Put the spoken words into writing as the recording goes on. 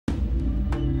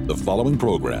The following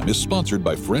program is sponsored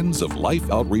by Friends of Life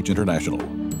Outreach International.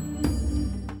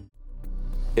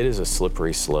 It is a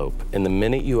slippery slope, and the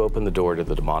minute you open the door to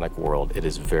the demonic world, it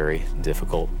is very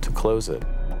difficult to close it.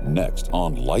 Next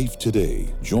on Life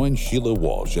Today, join Sheila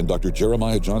Walsh and Dr.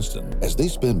 Jeremiah Johnston as they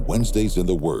spend Wednesdays in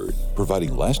the Word,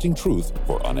 providing lasting truth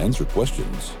for unanswered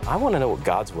questions. I want to know what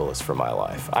God's will is for my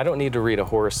life. I don't need to read a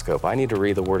horoscope. I need to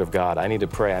read the Word of God. I need to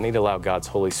pray. I need to allow God's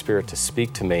Holy Spirit to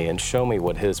speak to me and show me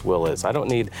what His will is. I don't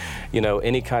need,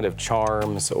 any kind of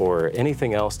charms or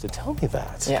anything else to tell me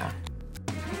that. Yeah.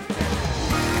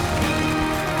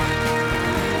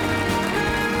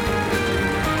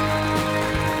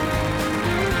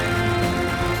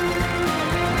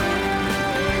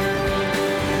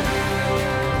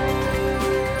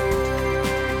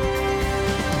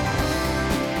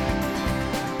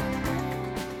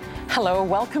 Hello,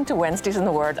 welcome to Wednesdays in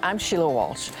the Word. I'm Sheila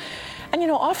Walsh. And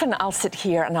often I'll sit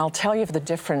here and I'll tell you of the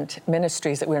different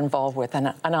ministries that we're involved with,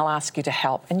 and I'll ask you to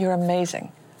help. And you're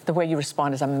amazing. The way you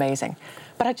respond is amazing.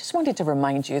 But I just wanted to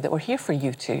remind you that we're here for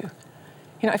you too.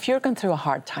 If you're going through a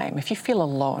hard time, if you feel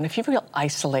alone, if you feel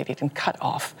isolated and cut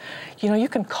off, you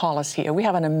can call us here. We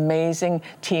have an amazing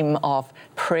team of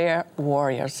prayer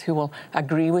warriors who will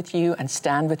agree with you and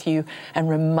stand with you and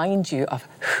remind you of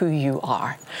who you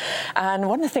are. And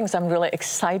one of the things I'm really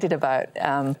excited about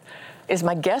is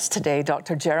my guest today,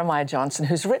 Dr. Jeremiah Johnston,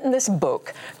 who's written this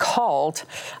book called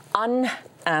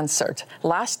Unanswered: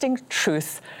 Lasting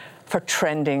Truth for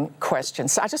Trending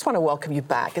Questions. So I just want to welcome you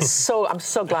back. I'm so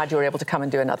glad you were able to come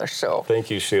and do another show. Thank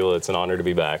you, Sheila. It's an honor to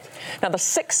be back. Now, there's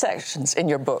 6 sections in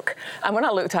your book. And when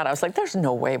I looked at it, I was like, there's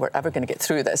no way we're ever going to get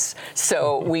through this.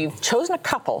 So we've chosen a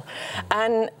couple.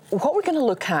 And what we're going to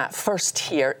look at first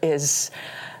here is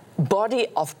body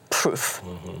of proof.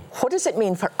 Mm-hmm. What does it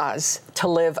mean for us to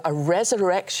live a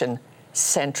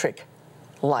resurrection-centric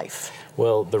life?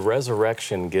 Well, the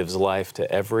resurrection gives life to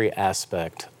every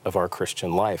aspect of our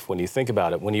Christian life. When you think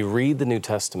about it, when you read the New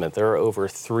Testament, there are over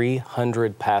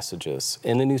 300 passages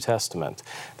in the New Testament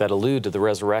that allude to the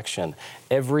resurrection.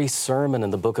 Every sermon in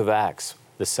the book of Acts,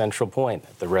 the central point,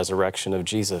 the resurrection of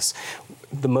Jesus.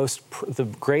 The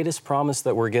greatest promise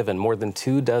that we're given more than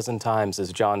 24 times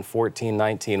is John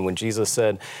 14:19, when Jesus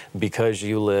said, because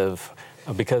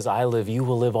I live, you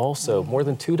will live also. More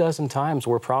than 24 times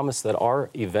we're promised that our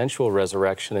eventual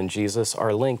resurrection and Jesus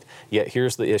are linked. Yet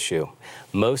here's the issue.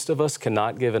 Most of us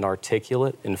cannot give an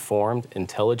articulate, informed,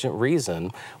 intelligent reason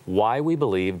why we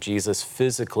believe Jesus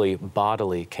physically,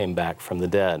 bodily came back from the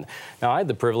dead. Now, I had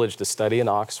the privilege to study in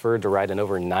Oxford, to write an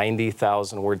over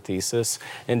 90,000-word thesis,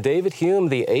 and David Hume,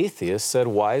 the atheist, said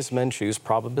wise men choose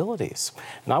probabilities.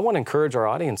 And I want to encourage our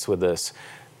audience with this.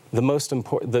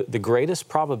 The greatest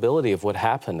probability of what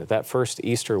happened that first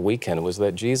Easter weekend was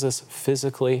that Jesus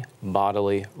physically,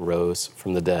 bodily rose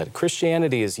from the dead.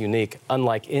 Christianity is unique.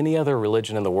 Unlike any other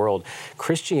religion in the world,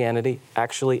 Christianity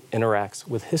actually interacts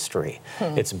with history.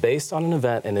 It's based on an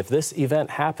event, and if this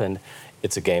event happened,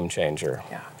 it's a game changer.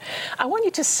 Yeah. I want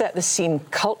you to set the scene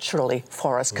culturally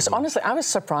for us, because honestly, I was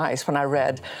surprised when I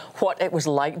read what it was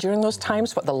like during those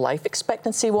times, what the life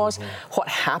expectancy was, what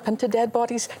happened to dead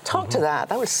bodies. Talk to that.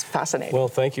 That was fascinating. Well,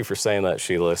 thank you for saying that,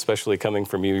 Sheila, especially coming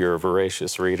from you. You're a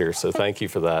voracious reader, so thank you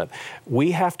for that. We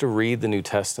have to read the New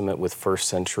Testament with first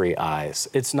century eyes.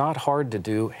 It's not hard to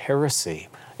do heresy.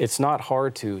 It's not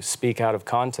hard to speak out of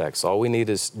context. All we need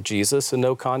is Jesus in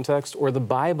no context or the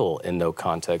Bible in no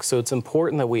context. So it's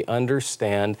important that we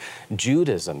understand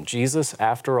Judaism. Jesus,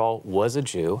 after all, was a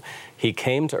Jew. He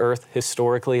came to earth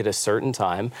historically at a certain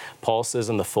time. Paul says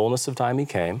in the fullness of time he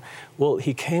came. Well,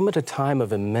 he came at a time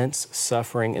of immense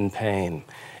suffering and pain.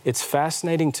 It's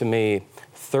fascinating to me.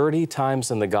 30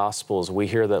 times in the Gospels, we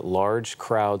hear that large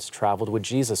crowds traveled with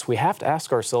Jesus. We have to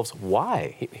ask ourselves,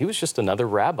 why? He was just another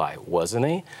rabbi, wasn't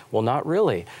he? Well, not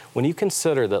really. When you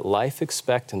consider that life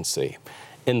expectancy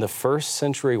in the first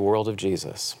century world of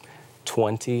Jesus,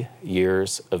 20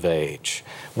 years of age.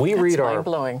 We read our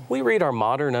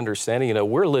modern understanding.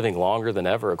 We're living longer than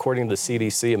ever. According to the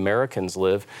CDC, Americans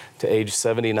live to age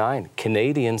 79.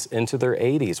 Canadians into their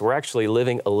 80s. We're actually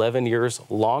living 11 years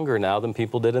longer now than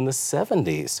people did in the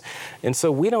 70s. And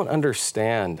so we don't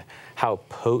understand how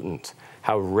potent,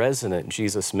 how resonant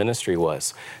Jesus' ministry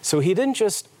was. So he didn't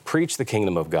just preach the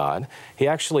kingdom of God. He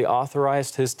actually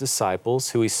authorized his disciples,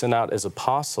 who he sent out as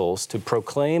apostles, to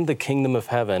proclaim the kingdom of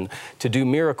heaven, to do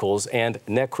miracles, and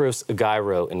nekros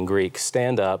gyro in Greek,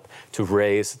 stand up to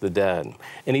raise the dead.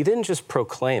 And he didn't just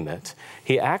proclaim it,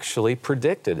 he actually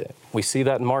predicted it. We see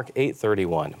that in Mark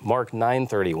 8:31, Mark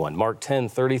 9:31, Mark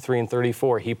 10:33 and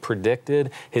 34. He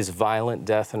predicted his violent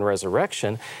death and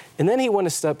resurrection. And then he went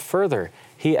a step further.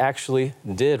 he actually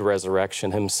did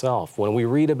resurrection himself. When we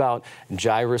read about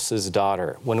Jairus'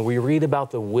 daughter, when we read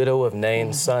about the widow of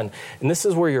Nain's son, and this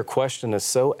is where your question is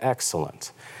so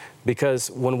excellent, because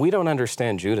when we don't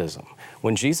understand Judaism,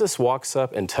 when Jesus walks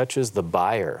up and touches the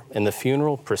bier in the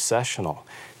funeral processional,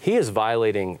 he is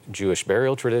violating Jewish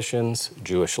burial traditions,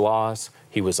 Jewish laws.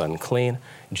 He was unclean.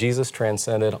 Jesus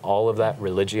transcended all of that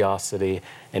religiosity,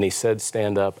 and he said,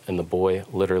 stand up, and the boy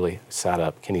literally sat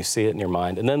up. Can you see it in your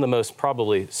mind? And then the most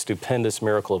probably stupendous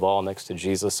miracle of all, next to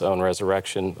Jesus' own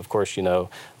resurrection, of course, you know,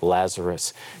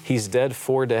 Lazarus. He's dead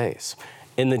 4 days.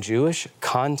 In the Jewish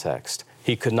context,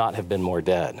 he could not have been more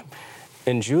dead.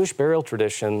 In Jewish burial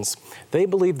traditions, they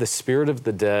believe the spirit of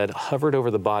the dead hovered over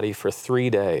the body for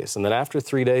 3 days. And then after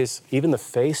 3 days, even the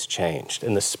face changed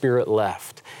and the spirit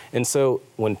left. And so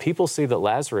when people see that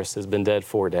Lazarus has been dead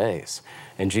 4 days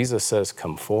and Jesus says,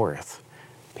 come forth,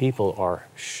 people are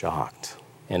shocked.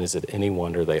 And is it any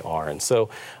wonder they are? And so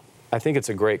I think it's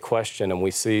a great question. And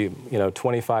we see,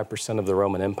 25% of the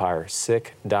Roman Empire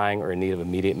sick, dying, or in need of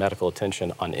immediate medical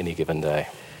attention on any given day.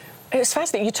 It's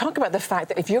fascinating. You talk about the fact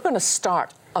that if you're going to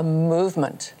start a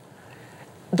movement,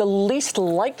 the least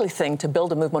likely thing to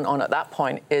build a movement on at that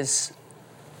point is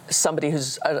somebody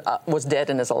who's was dead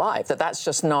and is alive. That's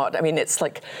just not, it's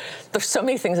like there's so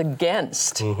many things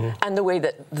against. And the way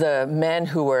that the men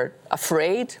who were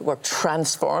afraid were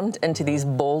transformed into these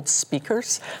bold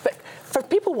speakers. But for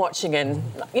people watching in,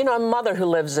 a mother who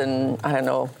lives in,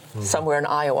 somewhere in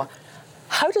Iowa,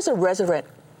 how does a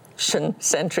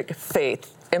resurrection-centric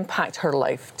faith impact her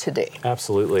life today?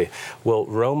 Absolutely. Well,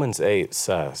 Romans 8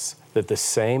 says that the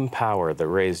same power that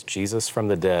raised Jesus from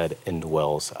the dead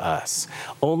indwells us.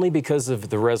 Only because of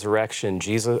the resurrection,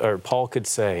 Paul could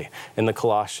say in the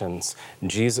Colossians,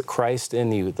 Christ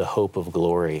in you, the hope of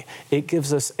glory. It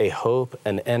gives us a hope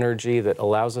and energy that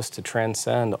allows us to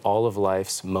transcend all of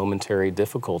life's momentary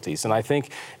difficulties. And I think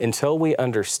until we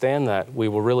understand that, we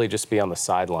will really just be on the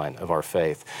sideline of our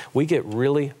faith. We get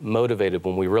really motivated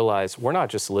when we realize we're not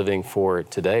just living for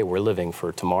today, we're living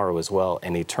for tomorrow as well,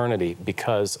 and eternity,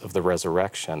 because of the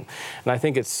resurrection. And I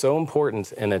think it's so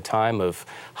important in a time of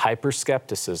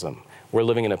hyper-skepticism. We're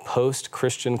living in a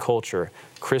post-Christian culture.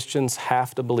 Christians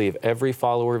have to believe, every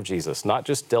follower of Jesus, not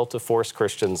just Delta Force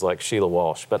Christians like Sheila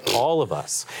Walsh, but all of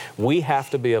us. We have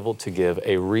to be able to give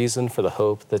a reason for the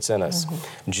hope that's in us.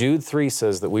 Jude 3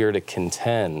 says that we are to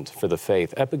contend for the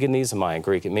faith. Epigenizomai in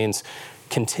Greek, it means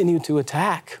continue to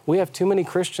attack. We have too many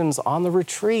Christians on the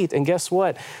retreat. And guess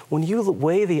what? When you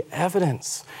weigh the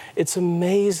evidence, it's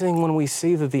amazing when we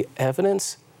see that the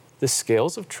evidence, the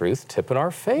scales of truth tip in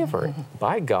our favor.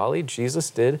 By golly, Jesus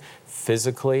did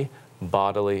physically,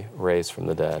 bodily raise from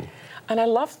the dead. And I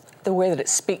love the way that it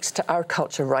speaks to our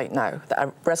culture right now, that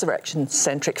our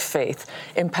resurrection-centric faith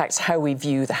impacts how we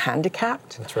view the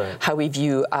handicapped, That's right. how we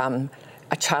view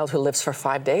a child who lives for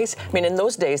 5 days. In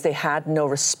those days, they had no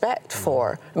respect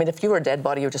for, if you were a dead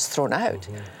body, you were just thrown out.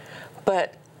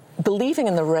 But believing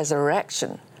in the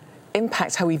resurrection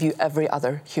impacts how we view every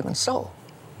other human soul.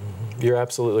 You're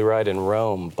absolutely right. In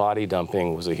Rome, body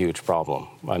dumping was a huge problem.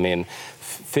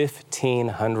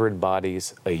 1,500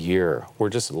 bodies a year were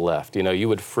just left. You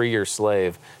would free your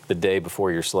slave the day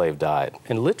before your slave died.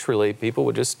 And literally, people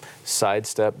would just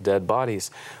sidestep dead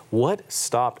bodies. What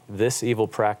stopped this evil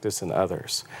practice in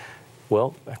others?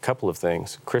 Well, a couple of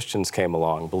things. Christians came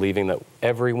along, believing that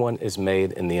everyone is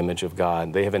made in the image of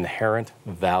God. They have inherent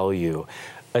value.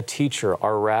 A teacher,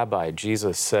 our rabbi,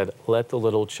 Jesus said, let the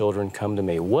little children come to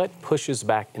me. What pushes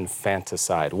back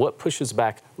infanticide? What pushes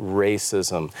back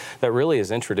racism that really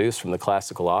is introduced from the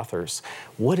classical authors?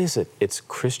 What is it? It's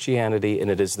Christianity,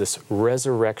 and it is this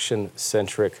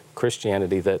resurrection-centric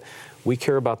Christianity that we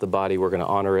care about the body. We're going to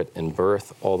honor it in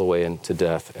birth all the way into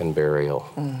death and burial.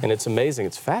 And it's amazing.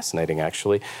 It's fascinating,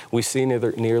 actually. We see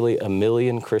nearly 1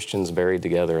 million Christians buried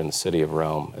together in the city of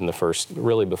Rome in the first,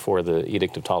 really before the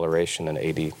Edict of Toleration in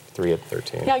AD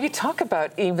 313. Yeah, you talk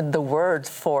about even the word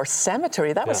for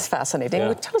cemetery. That was fascinating.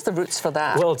 Yeah. Tell us the roots for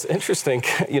that. Well, it's interesting.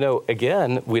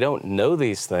 Again, we don't know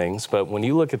these things, but when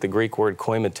you look at the Greek word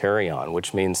koimeterion,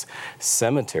 which means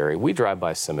cemetery, we drive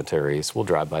by cemeteries. We'll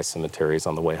drive by cemeteries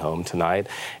on the way home tonight,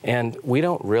 and we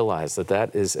don't realize that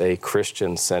that is a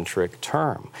Christian-centric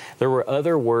term. There were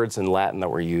other words in Latin that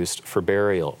were used for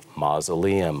burial: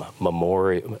 mausoleum,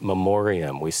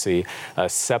 memoriam. We see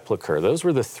sepulcher. Those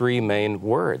were the three main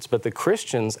words, but the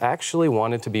Christians actually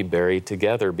wanted to be buried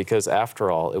together because, after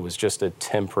all, it was just a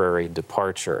temporary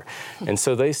departure. And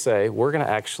so they say, we're going to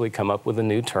actually come up with a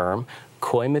new term,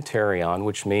 koimeterion,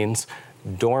 which means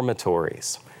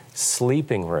dormitories,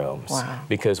 sleeping rooms,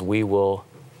 because we will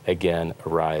again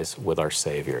arise with our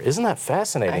Savior. Isn't that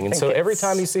fascinating? And so every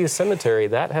time you see a cemetery,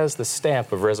 that has the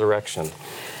stamp of resurrection.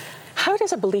 How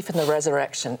does a belief in the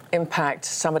resurrection impact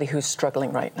somebody who's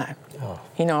struggling right now? Oh.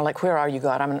 You know, like, where are you,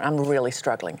 God? I'm really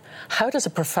struggling. How does a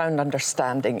profound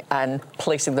understanding and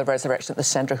placing the resurrection at the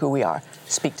center of who we are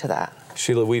speak to that?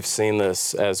 Sheila, we've seen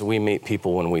this as we meet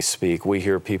people when we speak. We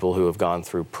hear people who have gone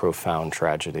through profound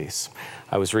tragedies.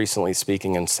 I was recently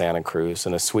speaking in Santa Cruz,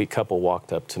 and a sweet couple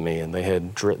walked up to me, and they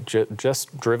had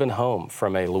just driven home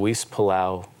from a Luis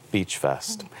Palau beach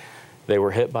fest. They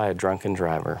were hit by a drunken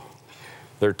driver.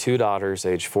 Their 2 daughters,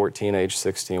 age 14, age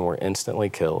 16, were instantly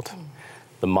killed.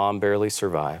 The mom barely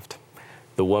survived.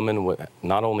 The woman was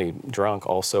not only drunk,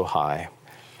 also high.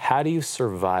 How do you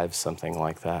survive something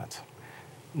like that?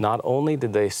 Not only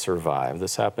did they survive,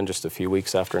 this happened just a few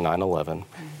weeks after 9/11,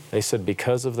 they said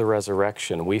because of the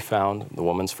resurrection, we found the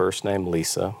woman's first name,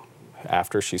 Lisa,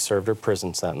 after she served her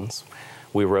prison sentence.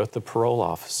 We wrote the parole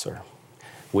officer.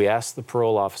 We asked the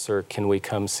parole officer, can we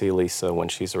come see Lisa when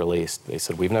she's released? They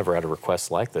said, we've never had a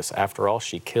request like this. After all,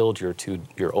 she killed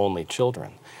your only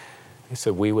children. They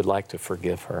said, we would like to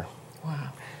forgive her. Wow.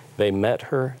 They met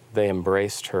her, they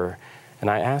embraced her. And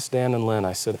I asked Dan and Lynn,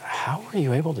 I said, how were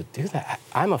you able to do that?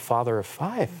 I'm a father of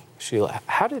 5, Sheila.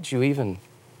 How did you even?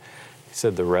 He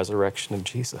said, the resurrection of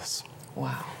Jesus.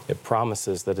 Wow. It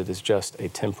promises that it is just a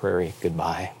temporary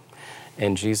goodbye.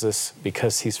 And Jesus,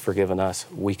 because he's forgiven us,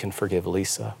 we can forgive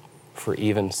Lisa for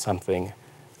even something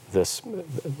that's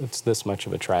this much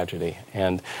of a tragedy.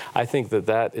 And I think that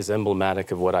that is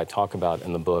emblematic of what I talk about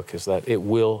in the book, is that it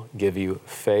will give you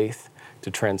faith to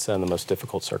transcend the most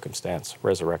difficult circumstance,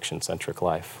 resurrection-centric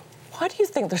life. Why do you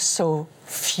think there's so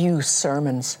few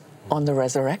sermons on the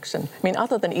resurrection? I mean,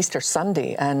 other than Easter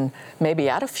Sunday and maybe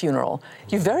at a funeral,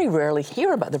 you very rarely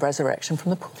hear about the resurrection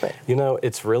from the pulpit. You know,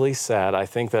 it's really sad. I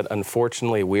think that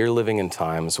unfortunately we're living in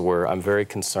times where I'm very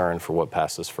concerned for what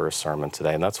passes for a sermon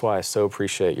today. And that's why I so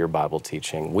appreciate your Bible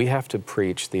teaching. We have to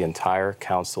preach the entire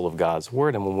counsel of God's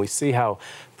Word. And when we see how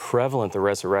prevalent the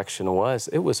resurrection was,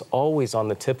 it was always on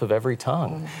the tip of every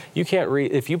tongue. You can't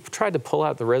read, if you tried to pull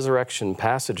out the resurrection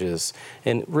passages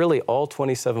in really all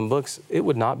 27 books, it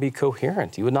would not be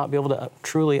coherent. You would not be able to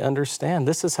truly understand.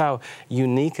 This is how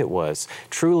unique it was.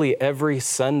 Truly, every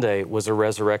Sunday was a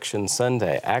resurrection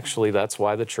Sunday. Actually, that's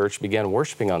why the church began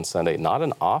worshiping on Sunday, not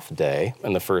an off day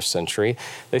in the first century.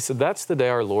 They said, that's the day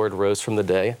our Lord rose from the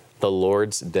day. The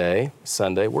Lord's Day,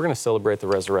 Sunday. We're going to celebrate the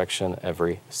resurrection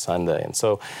every Sunday. And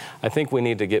so I think we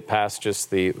need to get past just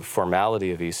the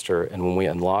formality of Easter, and when we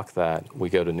unlock that, we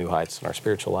go to new heights in our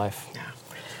spiritual life. Yeah.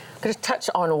 I'm going to touch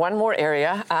on one more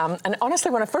area. And honestly,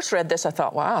 when I first read this, I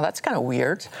thought, wow, that's kind of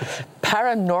weird.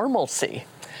 Paranormalcy.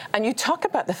 And you talk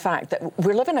about the fact that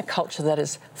we live in a culture that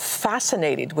is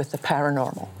fascinated with the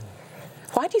paranormal.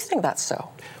 Why do you think that's so?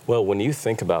 Well, when you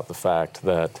think about the fact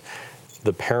that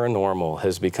the paranormal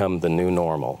has become the new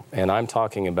normal. And I'm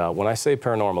talking about, when I say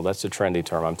paranormal, that's a trendy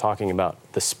term. I'm talking about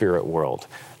the spirit world,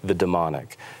 the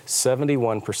demonic.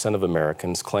 71% of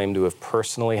Americans claim to have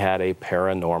personally had a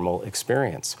paranormal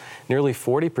experience. Nearly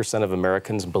 40% of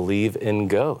Americans believe in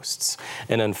ghosts.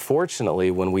 And unfortunately,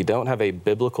 when we don't have a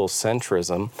biblical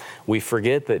centrism, we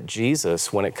forget that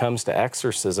Jesus, when it comes to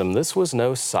exorcism, this was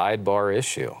no sidebar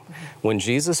issue. When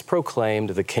Jesus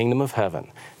proclaimed the kingdom of heaven,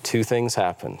 2 things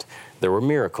happened. There were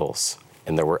miracles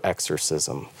and there were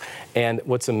exorcism. And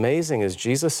what's amazing is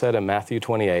Jesus said in Matthew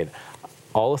 28,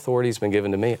 all authority has been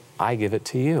given to me, I give it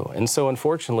to you. And so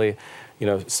unfortunately, you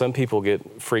know, some people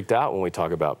get freaked out when we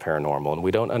talk about paranormal and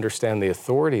we don't understand the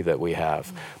authority that we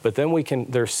have. But then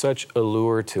there's such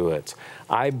allure to it.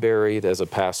 I buried, as a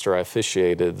pastor, I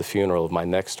officiated the funeral of my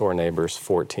next door neighbor's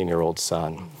 14-year-old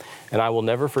son. And I will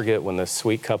never forget when this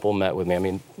sweet couple met with me, I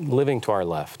mean, living to our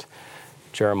left.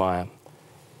 Jeremiah,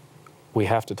 we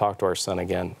have to talk to our son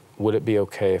again. Would it be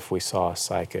okay if we saw a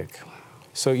psychic?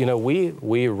 So, you know,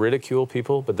 we ridicule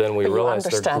people, but then we realize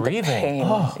they're grieving. The pain.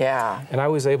 Oh. Yeah. And I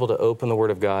was able to open the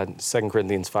Word of God, 2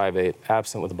 Corinthians 5:8,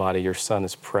 absent with the body, your son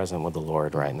is present with the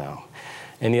Lord right now.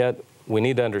 And yet, we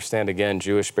need to understand, again,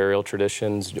 Jewish burial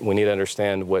traditions. We need to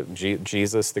understand what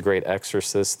Jesus, the great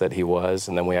exorcist that he was,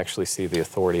 and then we actually see the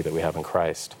authority that we have in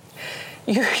Christ.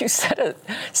 You said a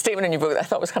statement in your book that I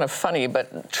thought was kind of funny,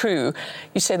 but true.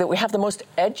 You say that we have the most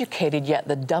educated yet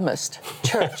the dumbest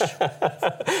church.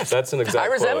 That's an exact I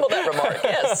resemble quote. that remark,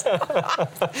 yes.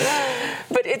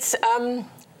 But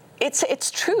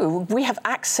it's true. We have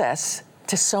access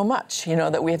to so much, you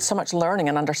know, that we have so much learning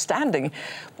and understanding.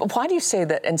 But why do you say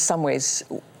that in some ways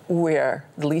we're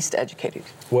the least educated.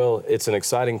 Well, it's an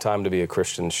exciting time to be a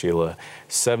Christian, Sheila.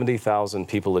 70,000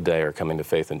 people a day are coming to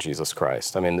faith in Jesus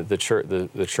Christ. I mean, the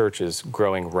church is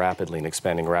growing rapidly and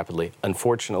expanding rapidly.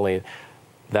 Unfortunately,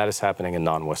 that is happening in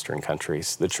non-Western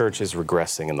countries. The church is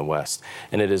regressing in the West,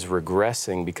 and it is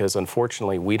regressing because,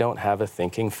 unfortunately, we don't have a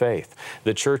thinking faith.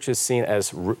 The church is seen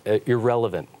as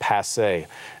irrelevant, passé,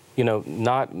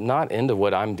 not into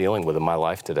what I'm dealing with in my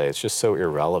life today. It's just so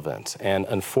irrelevant. And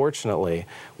unfortunately,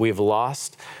 we've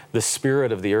lost the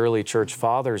spirit of the early church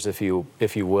fathers, if you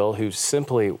will, who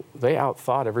simply, they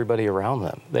outthought everybody around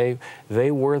them.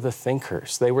 They were the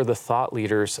thinkers. They were the thought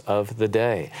leaders of the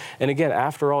day. And again,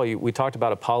 after all, we talked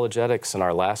about apologetics in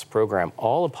our last program.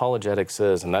 All apologetics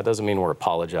is, and that doesn't mean we're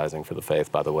apologizing for the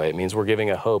faith, by the way. It means we're giving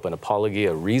a hope, an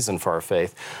apologia, a reason for our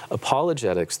faith.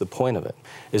 Apologetics, the point of it,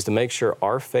 is to make sure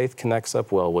our faith connects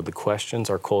up well with the questions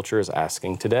our culture is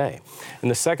asking today. In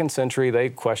the 2nd century, they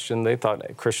thought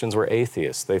Christians were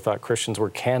atheists. They thought Christians were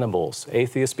cannibals.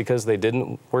 Atheists because they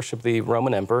didn't worship the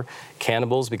Roman emperor.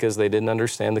 Cannibals because they didn't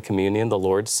understand the communion, the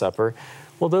Lord's Supper.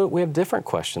 Well, we have different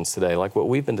questions today, like what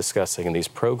we've been discussing in these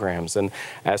programs. And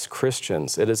as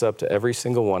Christians, it is up to every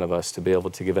single one of us to be able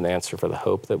to give an answer for the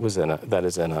hope that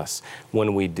is in us.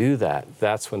 When we do that,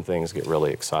 that's when things get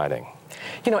really exciting.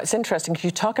 It's interesting.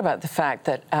 You talk about the fact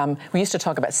that we used to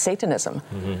talk about Satanism,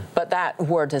 but that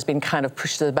word has been kind of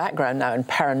pushed to the background now, and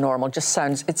paranormal just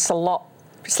sounds, it's a lot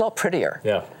prettier.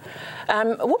 Yeah.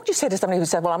 What would you say to somebody who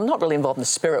said, well, I'm not really involved in the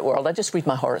spirit world, I just read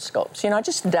my horoscopes, I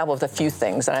just dabble with a few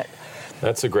things.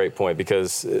 That's a great point,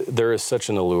 because there is such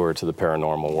an allure to the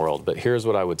paranormal world. But here's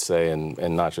what I would say,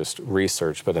 and not just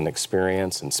research, but in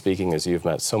experience and speaking as you've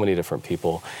met so many different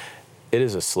people, it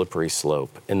is a slippery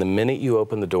slope. And the minute you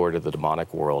open the door to the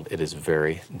demonic world, it is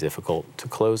very difficult to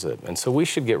close it. And so we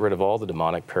should get rid of all the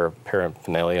demonic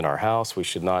paraphernalia in our house. We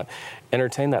should not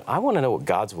entertain that. I want to know what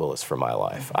God's will is for my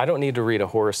life. I don't need to read a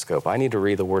horoscope. I need to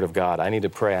read the Word of God. I need to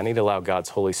pray. I need to allow God's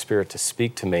Holy Spirit to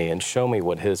speak to me and show me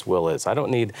what His will is. I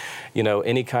don't need,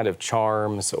 any kind of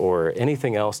charms or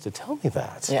anything else to tell me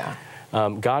that. Yeah.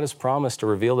 God has promised to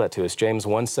reveal that to us. James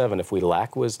 1:7, if we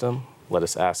lack wisdom, let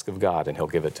us ask of God, and He'll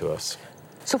give it to us.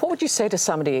 So what would you say to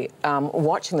somebody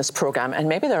watching this program, and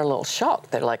maybe they're a little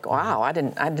shocked? They're like, wow, I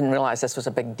didn't realize this was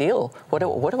a big deal. What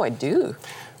do I do?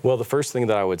 Well, the first thing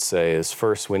that I would say is,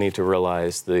 first, we need to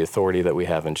realize the authority that we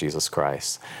have in Jesus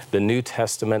Christ. The New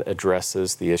Testament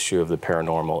addresses the issue of the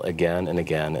paranormal again and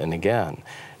again and again.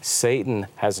 Satan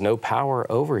has no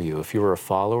power over you if you are a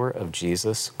follower of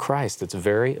Jesus Christ. It's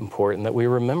very important that we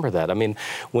remember that. I mean,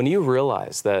 when you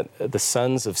realize that the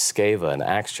sons of Sceva in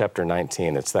Acts chapter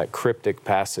 19, it's that cryptic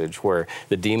passage where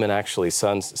the demon actually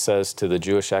says to the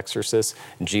Jewish exorcist,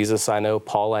 Jesus I know,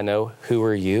 Paul I know, who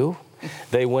are you?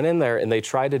 They went in there and they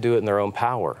tried to do it in their own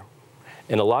power.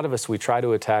 And a lot of us, we try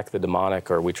to attack the demonic,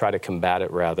 or we try to combat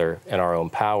it rather in our own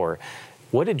power.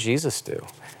 What did Jesus do?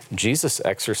 Jesus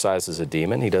exorcises a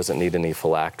demon. He doesn't need any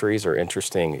phylacteries or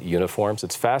interesting uniforms.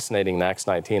 It's fascinating. In Acts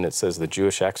 19, it says the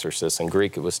Jewish exorcists, in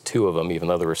Greek it was 2 of them, even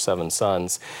though there were 7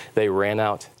 sons, they ran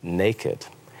out naked.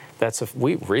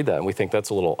 We read that and we think that's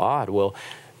a little odd. Well,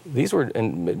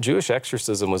 Jewish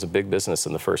exorcism was a big business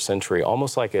in the 1st century,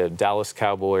 almost like a Dallas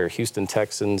Cowboy or Houston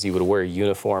Texans. You would wear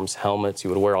uniforms, helmets, you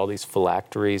would wear all these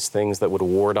phylacteries, things that would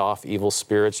ward off evil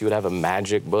spirits. You would have a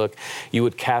magic book. You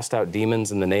would cast out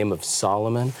demons in the name of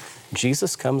Solomon.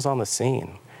 Jesus comes on the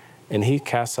scene, and He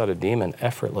casts out a demon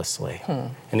effortlessly.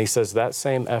 And He says that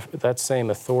same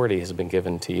authority has been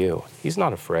given to you. He's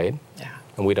not afraid. Yeah.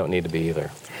 And we don't need to be either.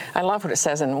 I love what it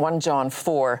says in 1 John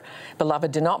 4,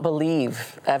 Beloved, do not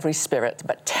believe every spirit,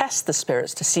 but test the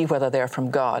spirits to see whether they're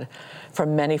from God. For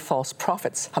many false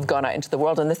prophets have gone out into the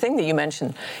world. And the thing that you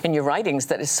mentioned in your writings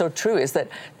that is so true is that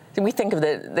we think of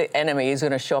the enemy is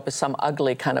going to show up as some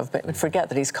ugly kind of, but forget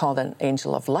that he's called an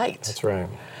angel of light. That's right.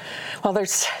 Well,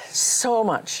 there's so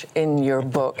much in your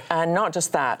book, and not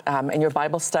just that, in your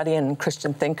Bible study and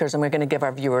Christian thinkers, and we're going to give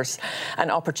our viewers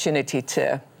an opportunity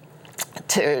to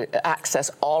access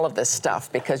all of this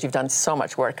stuff, because you've done so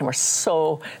much work and we're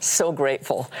so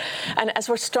grateful. And as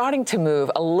we're starting to move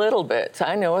a little bit,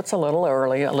 I know it's a little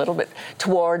early, a little bit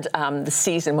toward the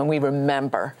season when we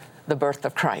remember the birth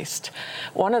of Christ.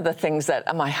 One of the things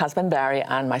that my husband Barry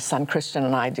and my son Christian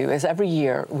and I do is every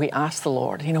year we ask the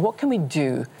Lord, what can we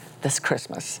do this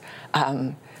Christmas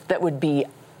that would be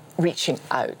reaching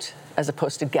out as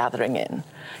opposed to gathering in?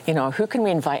 Who can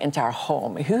we invite into our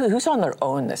home? Who's on their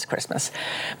own this Christmas?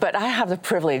 But I have the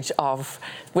privilege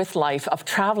with life, of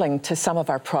traveling to some of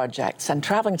our projects and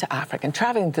traveling to Africa and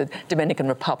traveling to Dominican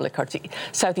Republic or to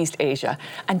Southeast Asia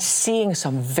and seeing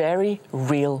some very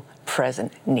real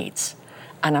present needs.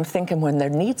 And I'm thinking, when their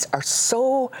needs are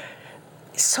so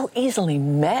easily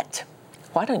met,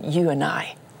 why don't you and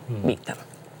I meet them?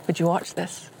 Would you watch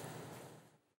this?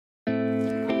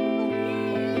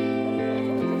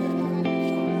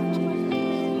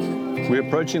 We're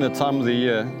approaching the time of the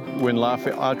year when Life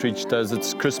Outreach does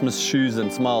its Christmas Shoes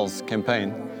and Smiles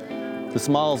campaign. The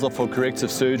smiles are for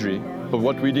corrective surgery, but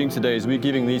what we're doing today is we're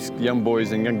giving these young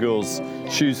boys and young girls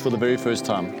shoes for the very first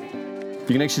time.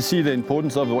 You can actually see the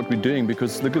importance of what we're doing,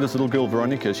 because look at this little girl,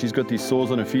 Veronica. She's got these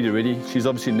sores on her feet already. She's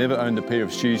obviously never owned a pair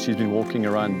of shoes. She's been walking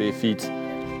around bare feet.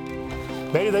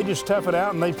 Maybe they just tough it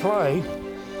out and they play.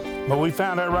 But we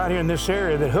found out right here in this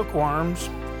area that hookworms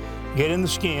get in the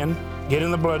skin, get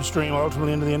in the bloodstream,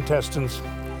 ultimately into the intestines,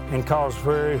 and cause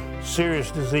very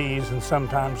serious disease and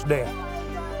sometimes death.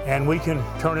 And we can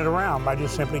turn it around by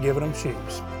just simply giving them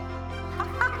shoes.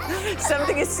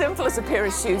 Something as simple as a pair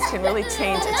of shoes can really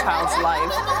change a child's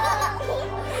life.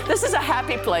 This is a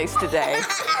happy place today.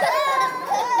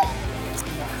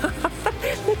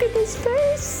 Look at this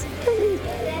face.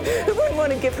 Who wouldn't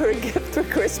want to give her a gift for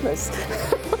Christmas?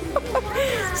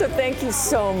 So thank you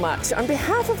so much. On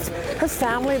behalf of her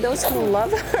family, those who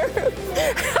love her,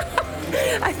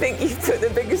 I think you've put the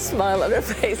biggest smile on her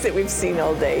face that we've seen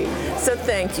all day. So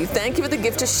thank you. Thank you for the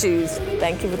gift of shoes.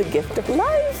 Thank you for the gift of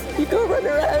life. You go run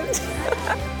around.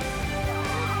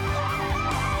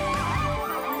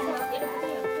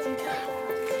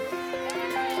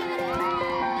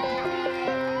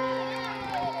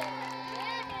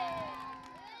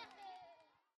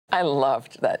 I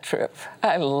loved that trip.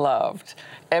 I loved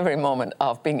every moment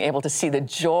of being able to see the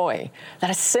joy that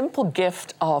a simple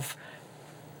gift of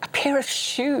a pair of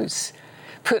shoes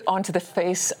put onto the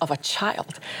face of a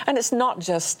child. And it's not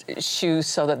just shoes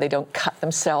so that they don't cut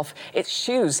themselves. It's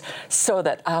shoes so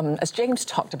that, as James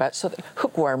talked about, so that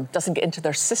hookworm doesn't get into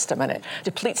their system and it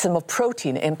depletes them of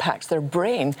protein, impacts their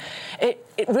brain. It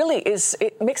really is,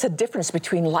 it makes a difference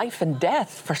between life and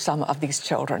death for some of these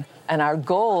children. And our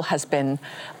goal has been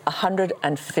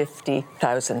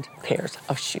 150,000 pairs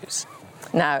of shoes.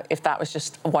 Now, if that was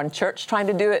just one church trying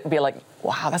to do it, it'd be like,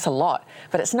 wow, that's a lot.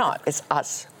 But it's not. It's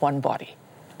us, one body.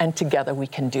 And together we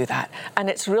can do that. And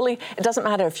it's really, it doesn't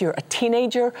matter if you're a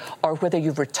teenager or whether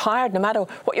you've retired, no matter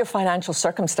what your financial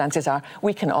circumstances are,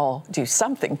 we can all do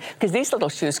something. Because these little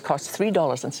shoes cost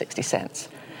 $3.60.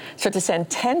 So to send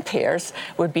 10 pairs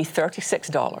would be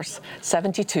 $36.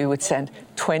 72 would send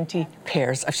 20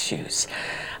 pairs of shoes.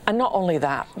 And not only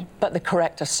that, but the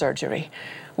corrective surgery.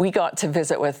 We got to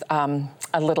visit with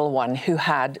a little one who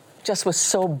was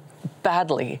so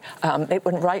badly, it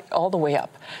went right all the way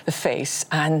up the face,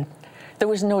 and there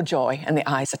was no joy in the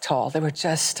eyes at all.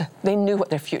 They knew what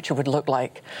their future would look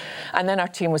like. And then our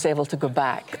team was able to go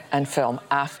back and film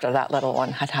after that little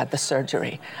one had had the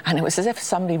surgery. And it was as if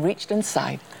somebody reached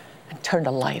inside and turned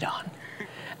a light on.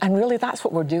 And really, that's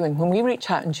what we're doing. When we reach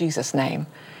out in Jesus' name,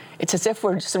 it's as if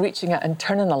we're just reaching out and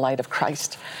turning the light of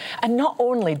Christ. And not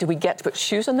only do we get to put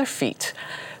shoes on their feet,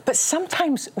 but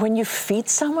sometimes when you feed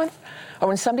someone, or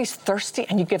when somebody's thirsty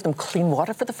and you give them clean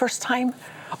water for the first time,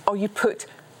 or you put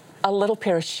a little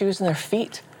pair of shoes on their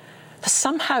feet,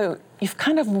 somehow you've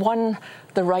kind of won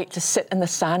the right to sit in the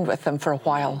sand with them for a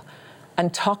while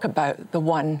and talk about the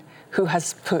one who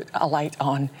has put a light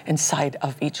on inside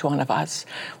of each one of us.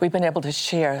 We've been able to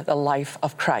share the life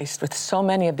of Christ with so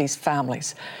many of these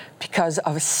families because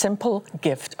of a simple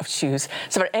gift of shoes.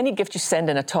 So for any gift you send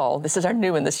in at all, this is our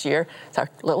new one this year. It's our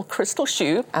little crystal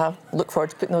shoe. I'll look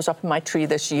forward to putting those up in my tree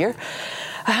this year.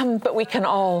 But we can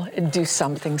all do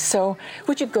something. So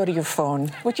would you go to your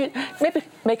phone? Would you maybe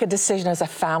make a decision as a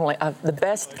family of the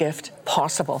best gift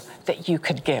possible that you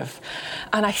could give?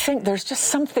 And I think there's just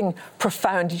something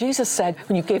profound. Jesus said,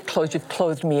 when you gave clothes, you've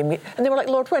clothed me. And they were like,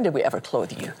 Lord, when did we ever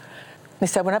clothe you? And he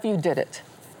said, whenever you did it,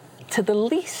 to the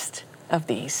least of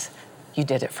these, you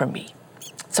did it for me.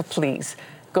 So please,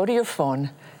 go to your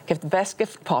phone, give the best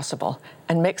gift possible,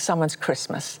 and make someone's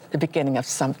Christmas the beginning of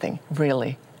something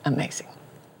really amazing.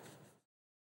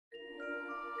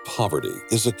 Poverty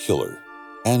is a killer,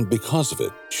 and because of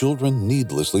it, children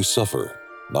needlessly suffer,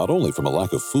 not only from a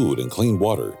lack of food and clean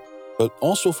water, but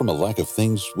also from a lack of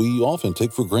things we often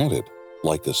take for granted,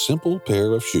 like a simple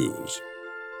pair of shoes.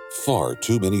 Far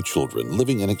too many children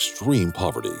living in extreme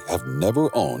poverty have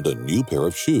never owned a new pair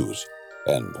of shoes,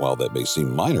 and while that may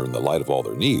seem minor in the light of all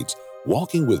their needs,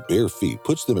 walking with bare feet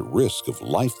puts them at risk of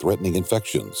life-threatening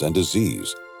infections and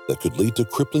disease that could lead to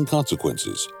crippling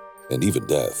consequences and even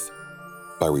death.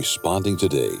 By responding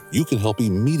today, you can help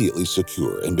immediately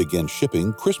secure and begin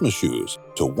shipping Christmas shoes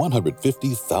to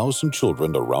 150,000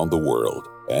 children around the world,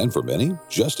 and for many,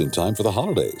 just in time for the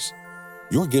holidays.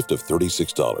 Your gift of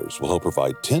 $36 will help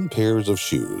provide 10 pairs of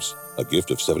shoes. A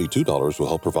gift of $72 will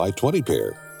help provide 20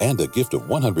 pairs. And a gift of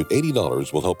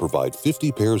 $180 will help provide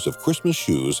 50 pairs of Christmas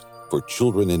shoes for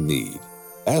children in need.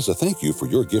 As a thank you for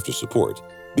your gift of support,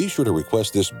 be sure to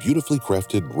request this beautifully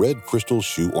crafted red crystal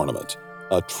shoe ornament,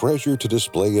 a treasure to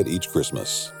display at each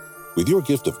Christmas. With your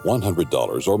gift of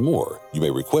 $100 or more, you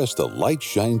may request the Light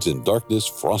Shines in Darkness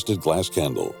frosted glass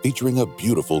candle featuring a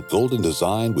beautiful golden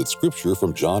design with scripture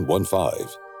from John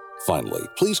 1:5. Finally,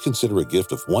 please consider a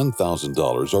gift of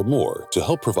 $1,000 or more to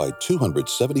help provide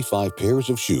 275 pairs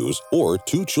of shoes or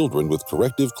 2 children with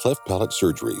corrective cleft palate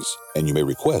surgeries, and you may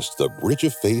request the Bridge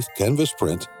of Faith canvas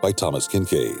print by Thomas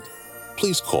Kincaid.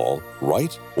 Please call,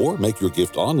 write, or make your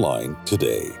gift online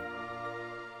today.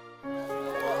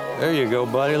 There you go,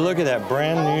 buddy. Look at that,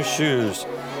 brand new shoes.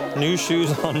 New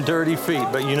shoes on dirty feet.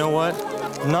 But you know what?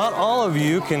 Not all of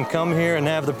you can come here and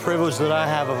have the privilege that I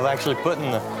have of actually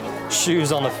putting the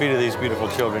shoes on the feet of these beautiful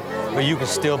children. But you can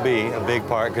still be a big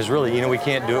part, because really, we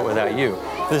can't do it without you.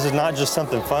 This is not just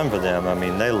something fun for them. I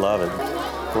mean, they love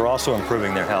it. We're also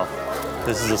improving their health.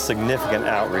 This is a significant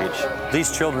outreach.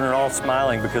 These children are all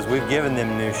smiling because we've given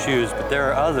them new shoes, but there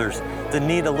are others that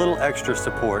need a little extra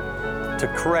support to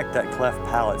correct that cleft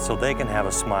palate so they can have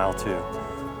a smile too.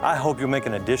 I hope you'll make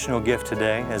an additional gift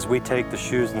today as we take the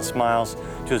shoes and smiles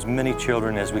to as many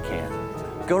children as we can.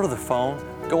 Go to the phone,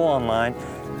 go online,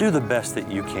 do the best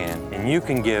that you can, and you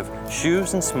can give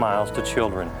shoes and smiles to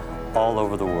children all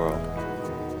over the world.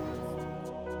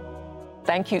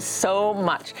 Thank you so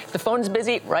much. The phone's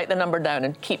busy, write the number down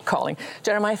and keep calling.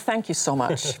 Jeremiah, thank you so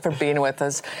much for being with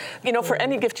us. For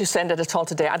any gift you send at all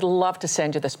today, I'd love to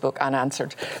send you this book,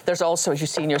 Unanswered. There's also, as you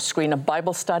see on your screen, a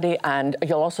Bible study, and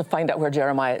you'll also find out where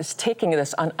Jeremiah is taking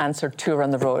this unanswered tour on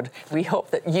the road. We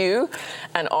hope that you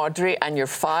and Audrey and your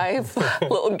 5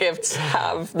 little gifts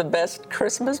have the best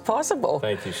Christmas possible.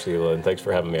 Thank you, Sheila, and thanks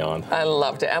for having me on. I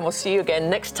loved it, and we'll see you again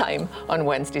next time on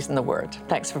Wednesdays in the Word.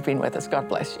 Thanks for being with us. God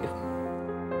bless you.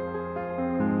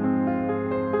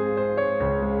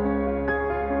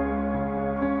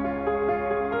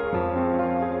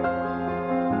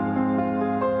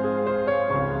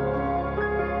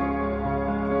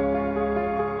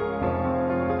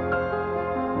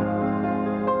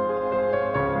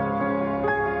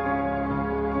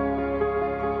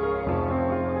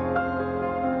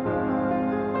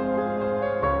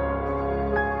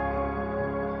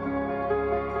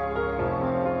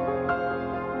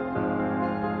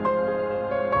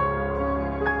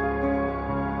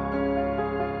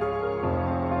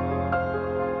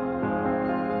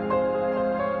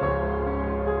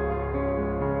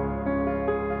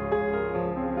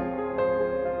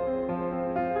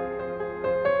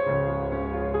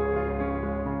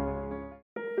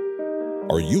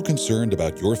 Are you concerned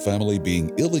about your family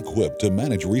being ill-equipped to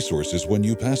manage resources when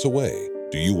you pass away?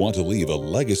 Do you want to leave a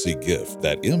legacy gift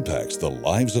that impacts the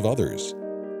lives of others?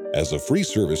 As a free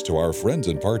service to our friends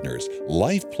and partners,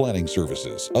 Life Planning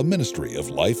Services, a ministry of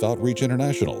Life Outreach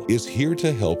International, is here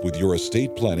to help with your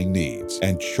estate planning needs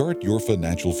and chart your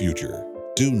financial future.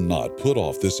 Do not put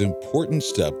off this important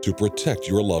step to protect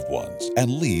your loved ones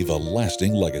and leave a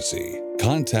lasting legacy.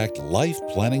 Contact Life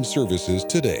Planning Services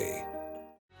today.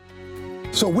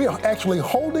 So we are actually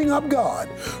holding up God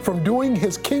from doing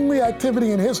his kingly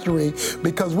activity in history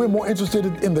because we're more interested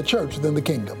in the church than the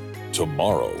kingdom.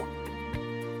 Tomorrow.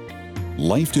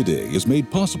 Life Today is made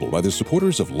possible by the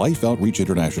supporters of Life Outreach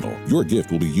International. Your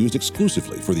gift will be used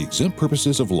exclusively for the exempt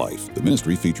purposes of life. The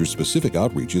ministry features specific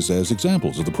outreaches as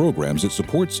examples of the programs it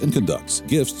supports and conducts.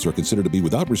 Gifts are considered to be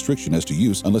without restriction as to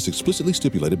use unless explicitly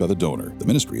stipulated by the donor. The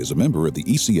ministry is a member of the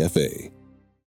ECFA.